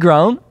 but we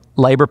groan,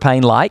 labor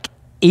pain like,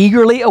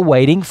 eagerly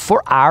awaiting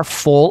for our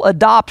full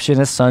adoption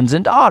as sons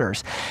and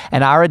daughters.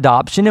 And our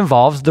adoption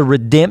involves the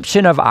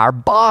redemption of our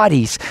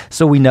bodies.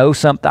 So we know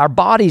something, our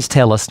bodies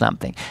tell us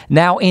something.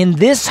 Now in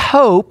this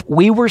hope,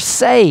 we were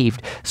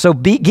saved. So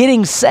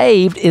getting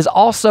saved is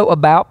also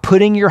about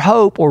putting your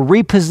hope or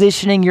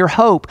repositioning your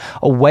hope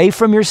away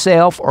from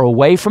yourself or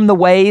away from the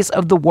ways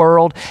of the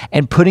world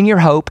and putting your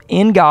hope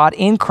in God,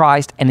 in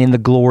Christ, and in the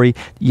glory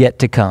yet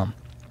to come.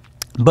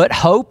 But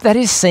hope that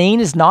is seen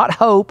is not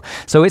hope.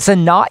 So it's a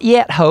not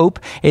yet hope.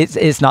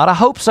 It's not a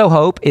hope so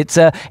hope.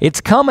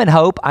 It's coming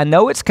hope. I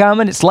know it's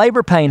coming. It's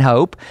labor pain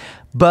hope.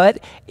 But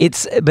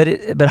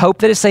hope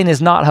that is seen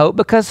is not hope,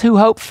 because who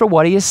hopes for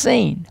what he has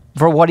seen,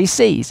 for what he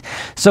sees?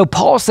 So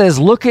Paul says,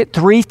 look at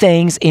three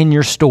things in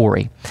your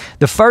story.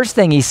 The first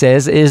thing he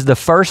says is the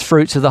first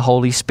fruits of the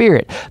Holy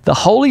Spirit. The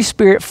Holy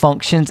Spirit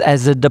functions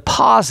as a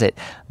deposit.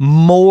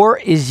 More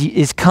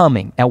is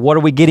coming. Now, what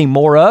are we getting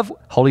more of?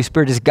 Holy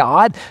Spirit is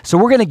God. So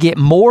we're going to get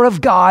more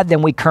of God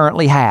than we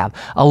currently have.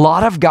 A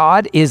lot of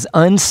God is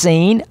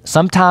unseen,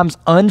 sometimes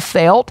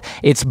unfelt.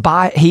 It's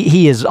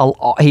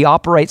he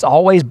operates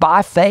always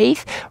by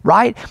faith,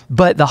 right?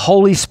 But the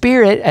Holy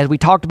Spirit, as we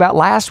talked about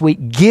last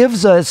week,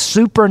 gives us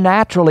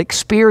supernatural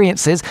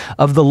experiences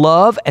of the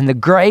love and the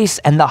grace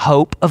and the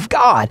hope of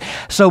God.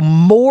 So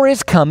more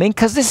is coming,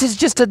 because this is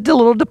just a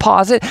little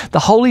deposit. The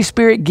Holy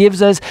Spirit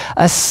gives us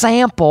a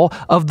sample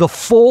of the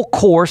full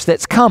course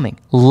that's coming.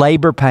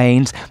 Labor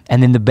pains,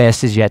 and then the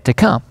best is yet to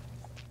come.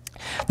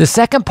 The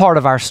second part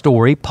of our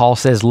story, Paul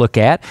says, look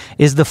at,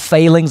 is the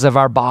failings of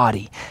our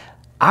body.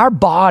 Our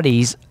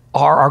bodies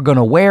are going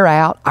to wear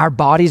out. Our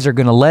bodies are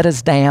going to let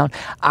us down.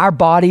 Our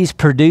bodies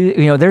produce,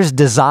 there's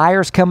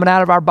desires coming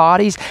out of our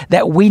bodies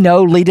that we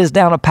know lead us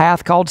down a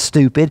path called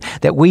stupid,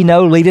 that we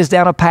know lead us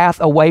down a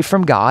path away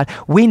from God.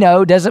 We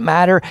know, doesn't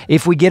matter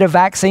if we get a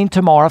vaccine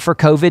tomorrow for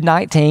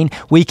COVID-19,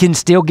 we can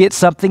still get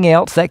something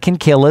else that can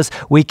kill us.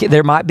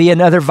 There might be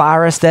another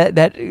virus that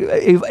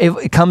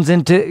it comes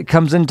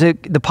into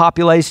the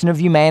population of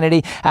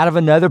humanity out of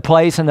another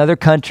place, another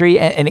country,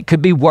 and it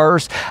could be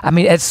worse. I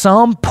mean, at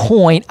some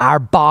point, our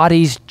bodies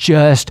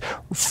just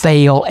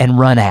fail and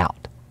run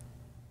out.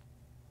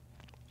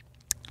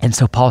 And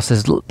so Paul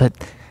says, look, but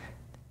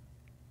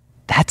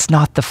that's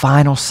not the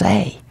final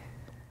say.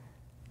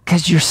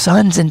 Because you're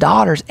sons and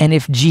daughters. And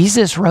if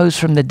Jesus rose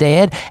from the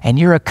dead and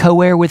you're a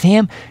co-heir with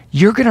him,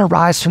 you're going to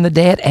rise from the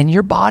dead and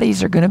your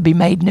bodies are going to be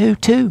made new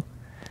too.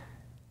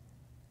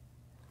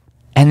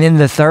 And then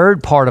the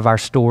third part of our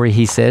story,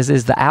 he says,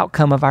 is the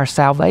outcome of our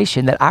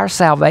salvation. That our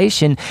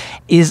salvation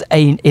is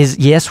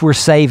yes, we're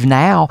saved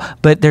now,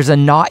 but there's a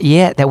not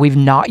yet that we've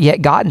not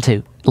yet gotten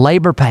to.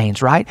 Labor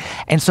pains, right?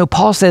 And so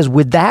Paul says,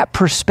 with that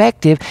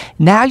perspective,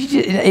 now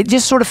it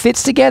just sort of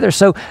fits together.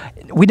 So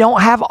we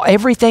don't have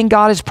everything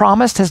God has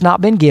promised has not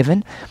been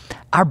given.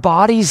 Our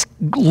bodies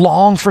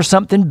long for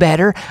something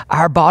better.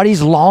 Our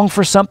bodies long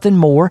for something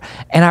more.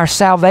 And our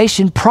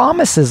salvation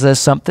promises us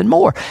something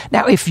more.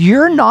 Now, if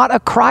you're not a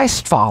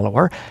Christ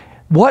follower,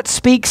 what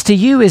speaks to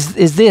you is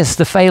this,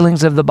 the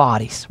failings of the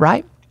bodies,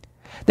 right?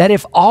 That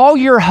if all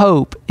your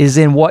hope is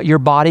in what your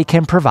body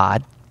can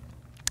provide,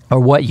 or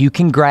what you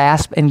can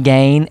grasp and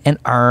gain and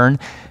earn,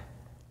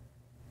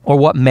 or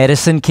what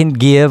medicine can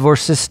give or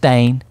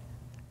sustain,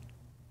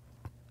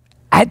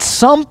 at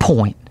some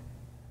point,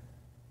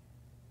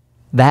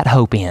 that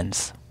hope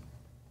ends.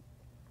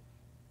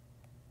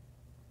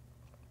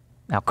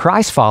 Now,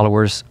 Christ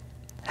followers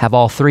have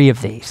all three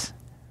of these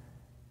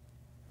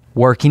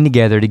working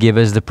together to give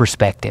us the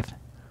perspective.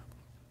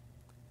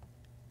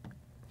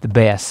 The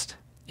best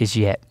is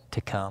yet to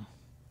come.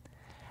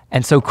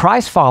 And so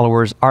Christ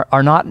followers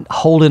are not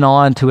holding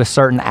on to a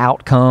certain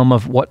outcome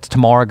of what's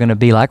tomorrow going to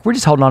be like. We're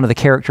just holding on to the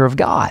character of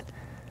God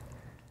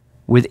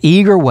with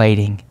eager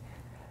waiting.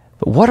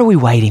 But what are we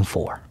waiting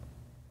for?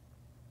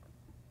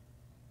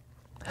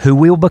 Who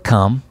will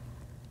become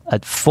a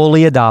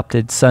fully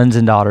adopted sons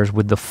and daughters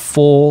with the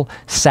full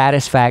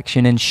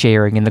satisfaction and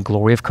sharing in the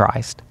glory of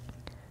Christ.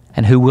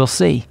 And who will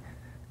see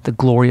the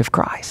glory of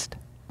Christ.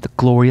 The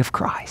glory of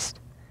Christ.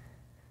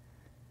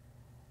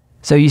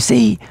 So you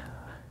see,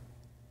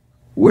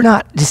 we're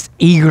not just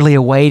eagerly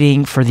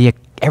awaiting for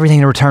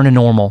everything to return to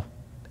normal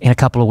in a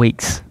couple of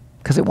weeks,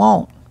 because it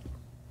won't.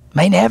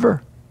 May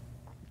never.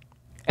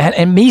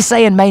 And me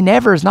saying may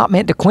never is not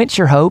meant to quench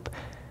your hope.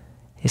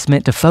 It's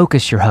meant to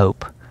focus your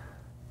hope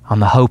on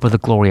the hope of the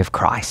glory of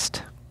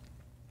Christ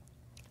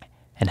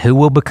and who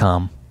will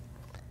become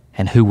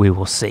and who we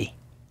will see.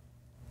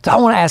 So I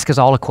want to ask us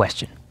all a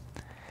question.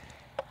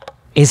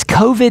 Is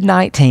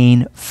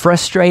COVID-19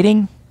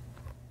 frustrating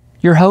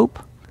your hope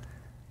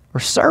or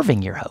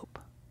serving your hope?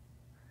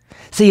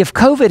 See, if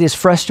COVID is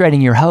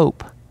frustrating your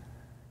hope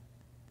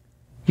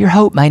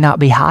may not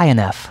be high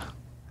enough,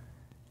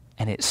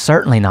 and it's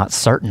certainly not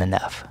certain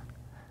enough.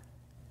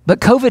 But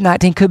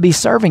COVID-19 could be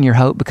serving your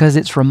hope because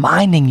it's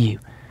reminding you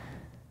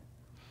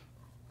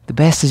the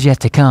best is yet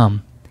to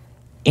come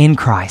in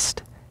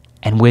Christ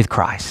and with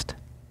Christ.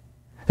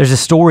 There's a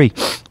story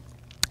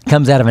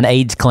comes out of an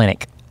AIDS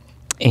clinic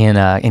in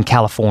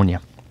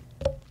California.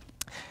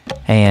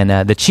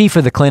 And the chief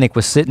of the clinic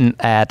was sitting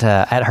at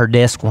her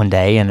desk one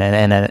day, and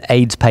an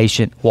AIDS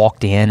patient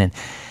walked in and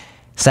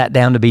sat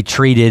down to be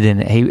treated,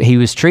 and he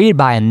was treated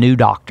by a new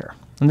doctor.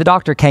 And the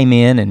doctor came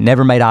in and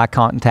never made eye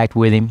contact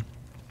with him,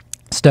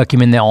 stuck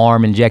him in the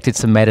arm, injected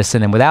some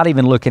medicine, and without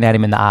even looking at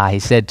him in the eye, he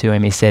said to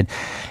him,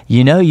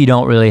 you know you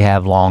don't really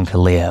have long to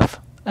live,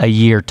 a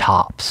year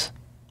tops.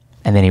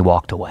 And then he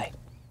walked away.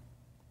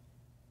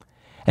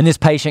 And this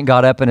patient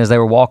got up, and as they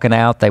were walking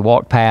out, they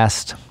walked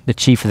past the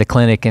chief of the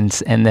clinic, and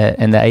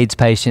the AIDS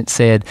patient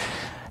said,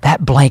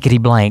 "That blankety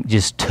blank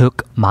just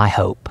took my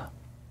hope."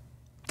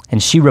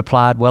 And she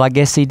replied, "Well, I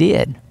guess he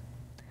did.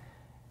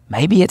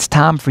 Maybe it's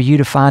time for you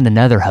to find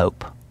another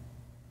hope,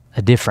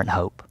 a different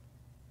hope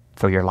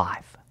for your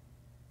life."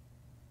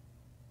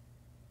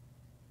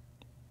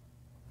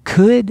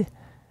 Could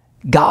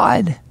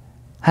God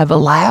have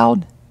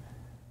allowed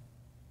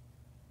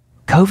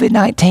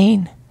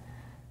COVID-19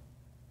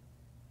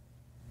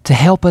 to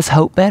help us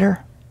hope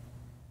better,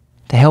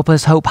 to help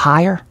us hope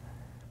higher,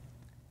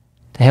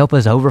 to help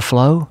us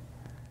overflow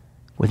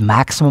with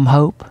maximum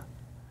hope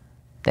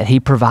that He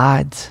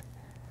provides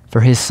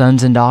for His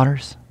sons and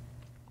daughters?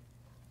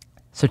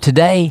 So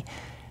today,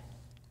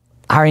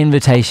 our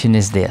invitation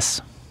is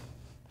this.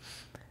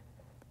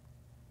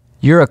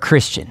 You're a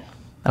Christian,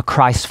 a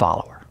Christ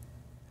follower.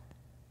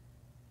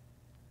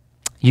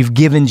 You've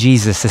given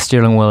Jesus the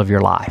steering wheel of your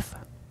life.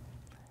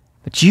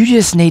 But you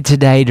just need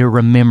today to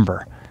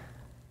remember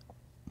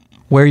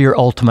where your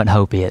ultimate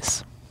hope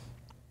is.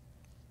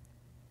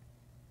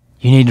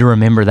 You need to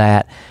remember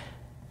that.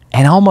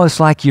 And almost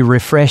like you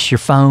refresh your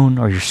phone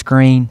or your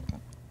screen,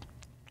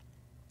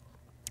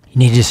 you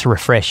need to just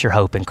refresh your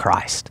hope in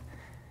Christ.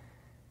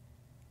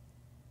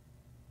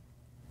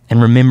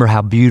 And remember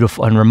how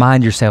beautiful, and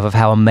remind yourself of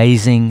how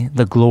amazing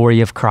the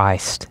glory of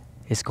Christ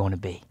is going to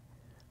be.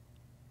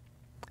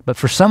 But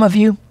for some of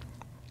you,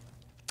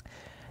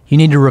 you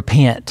need to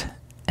repent.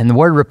 And the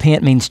word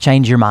repent means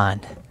change your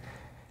mind.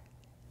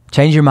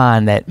 Change your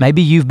mind that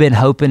maybe you've been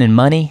hoping in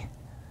money,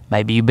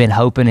 maybe you've been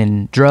hoping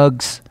in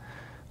drugs,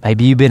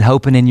 maybe you've been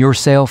hoping in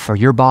yourself or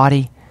your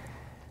body,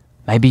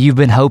 maybe you've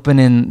been hoping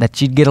in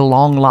that you'd get a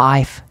long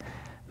life,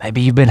 maybe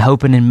you've been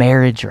hoping in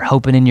marriage or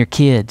hoping in your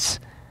kids,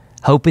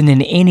 hoping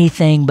in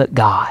anything but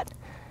God.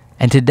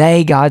 And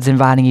today God's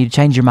inviting you to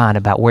change your mind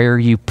about where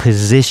you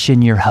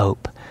position your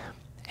hope.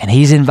 And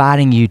He's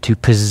inviting you to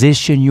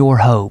position your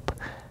hope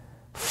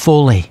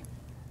fully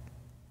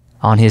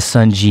on His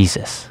Son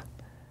Jesus.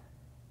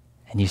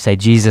 And you say,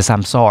 "Jesus,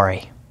 I'm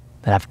sorry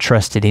that I've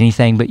trusted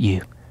anything but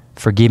you.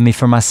 Forgive me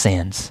for my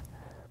sins.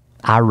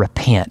 I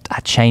repent. I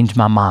change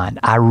my mind.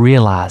 I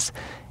realize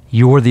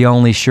you're the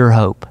only sure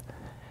hope.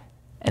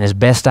 And as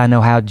best I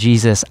know how,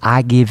 Jesus,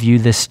 I give you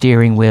the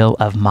steering wheel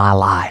of my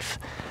life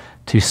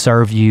to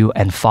serve you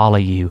and follow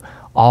you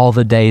all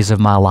the days of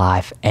my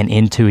life and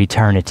into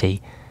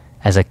eternity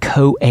as a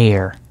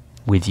co-heir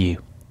with you."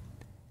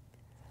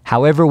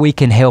 However we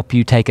can help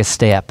you take a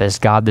step as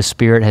God the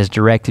Spirit has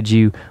directed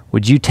you,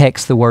 would you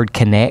text the word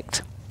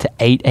CONNECT to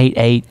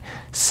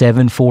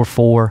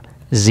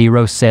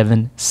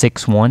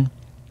 888-744-0761?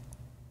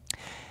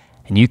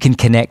 And you can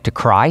connect to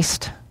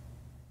Christ,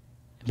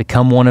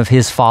 become one of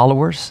His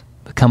followers,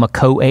 become a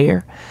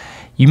co-heir.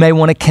 You may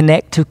want to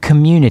connect to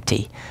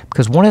community,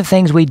 because one of the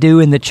things we do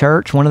in the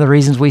church, one of the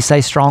reasons we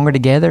say Stronger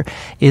Together,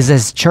 is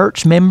as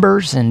church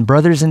members and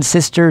brothers and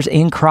sisters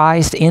in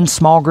Christ, in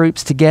small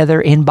groups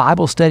together, in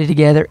Bible study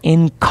together,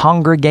 in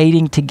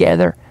congregating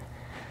together,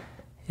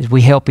 is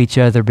we help each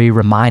other be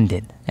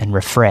reminded and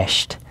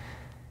refreshed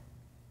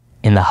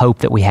in the hope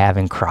that we have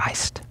in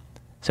Christ.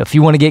 So if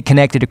you want to get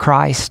connected to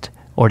Christ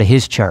or to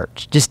His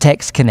church, just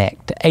text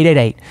CONNECT to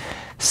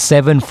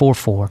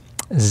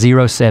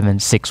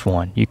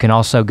 888-744-0761. You can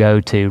also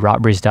go to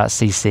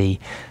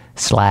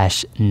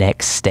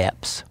rockbridge.cc/next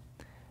steps.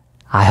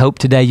 I hope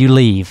today you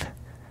leave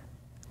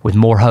with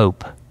more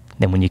hope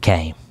than when you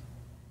came.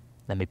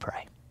 Let me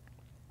pray.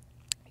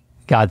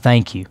 God,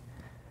 thank you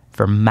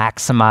for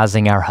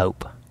maximizing our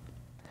hope.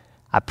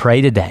 I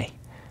pray today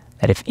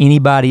that if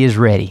anybody is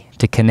ready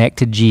to connect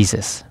to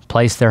Jesus,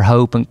 place their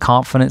hope and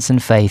confidence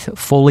and faith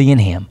fully in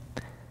Him,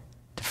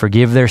 to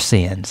forgive their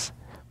sins,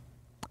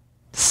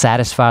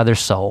 satisfy their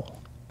soul,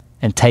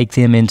 and take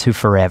them into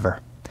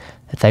forever,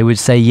 that they would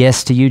say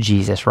yes to you,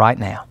 Jesus, right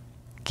now,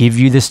 give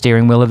you the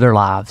steering wheel of their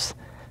lives,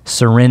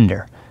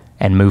 surrender,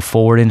 and move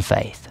forward in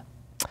faith.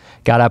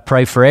 God, I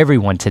pray for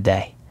everyone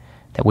today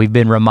that we've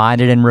been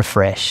reminded and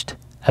refreshed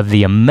of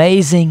the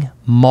amazing,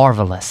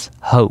 marvelous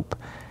hope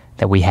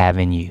that we have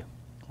in you.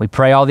 We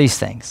pray all these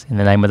things in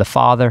the name of the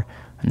Father,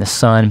 and the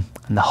Son,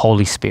 and the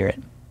Holy Spirit.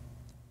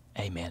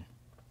 Amen.